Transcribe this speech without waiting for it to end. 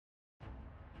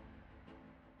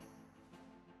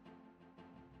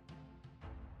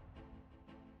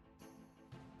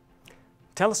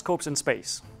Telescopes in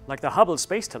space, like the Hubble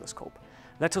Space Telescope,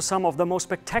 led to some of the most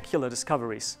spectacular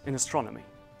discoveries in astronomy.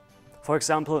 For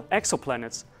example,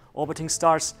 exoplanets orbiting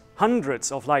stars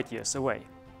hundreds of light years away.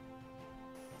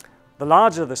 The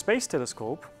larger the space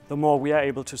telescope, the more we are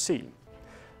able to see.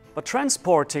 But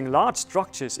transporting large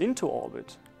structures into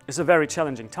orbit is a very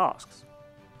challenging task.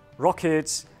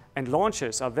 Rockets and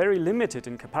launchers are very limited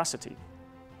in capacity.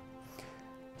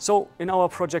 So in our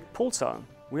project PULSAR,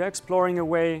 we are exploring a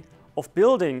way of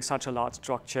building such a large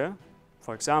structure,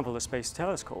 for example a space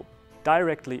telescope,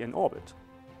 directly in orbit.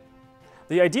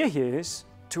 The idea here is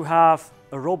to have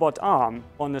a robot arm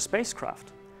on a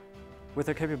spacecraft with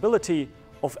the capability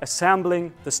of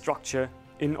assembling the structure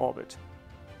in orbit.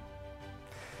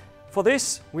 For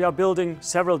this, we are building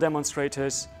several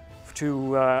demonstrators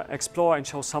to explore and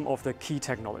show some of the key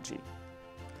technology.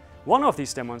 One of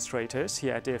these demonstrators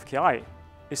here at DFKI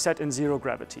is set in zero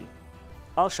gravity.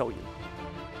 I'll show you.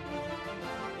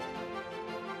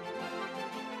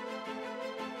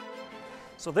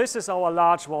 So this is our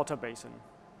large water basin.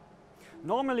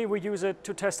 Normally we use it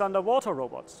to test underwater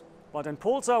robots, but in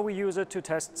PULSAR we use it to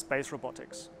test space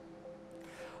robotics.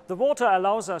 The water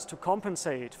allows us to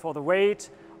compensate for the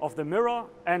weight of the mirror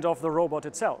and of the robot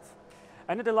itself,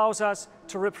 and it allows us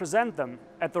to represent them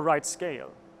at the right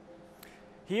scale.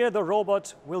 Here the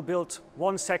robot will build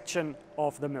one section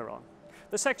of the mirror.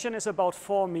 The section is about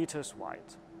 4 meters wide.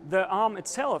 The arm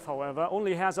itself, however,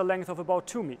 only has a length of about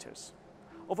 2 meters.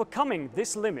 Overcoming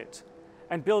this limit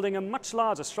and building a much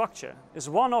larger structure is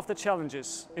one of the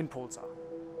challenges in PULSAR.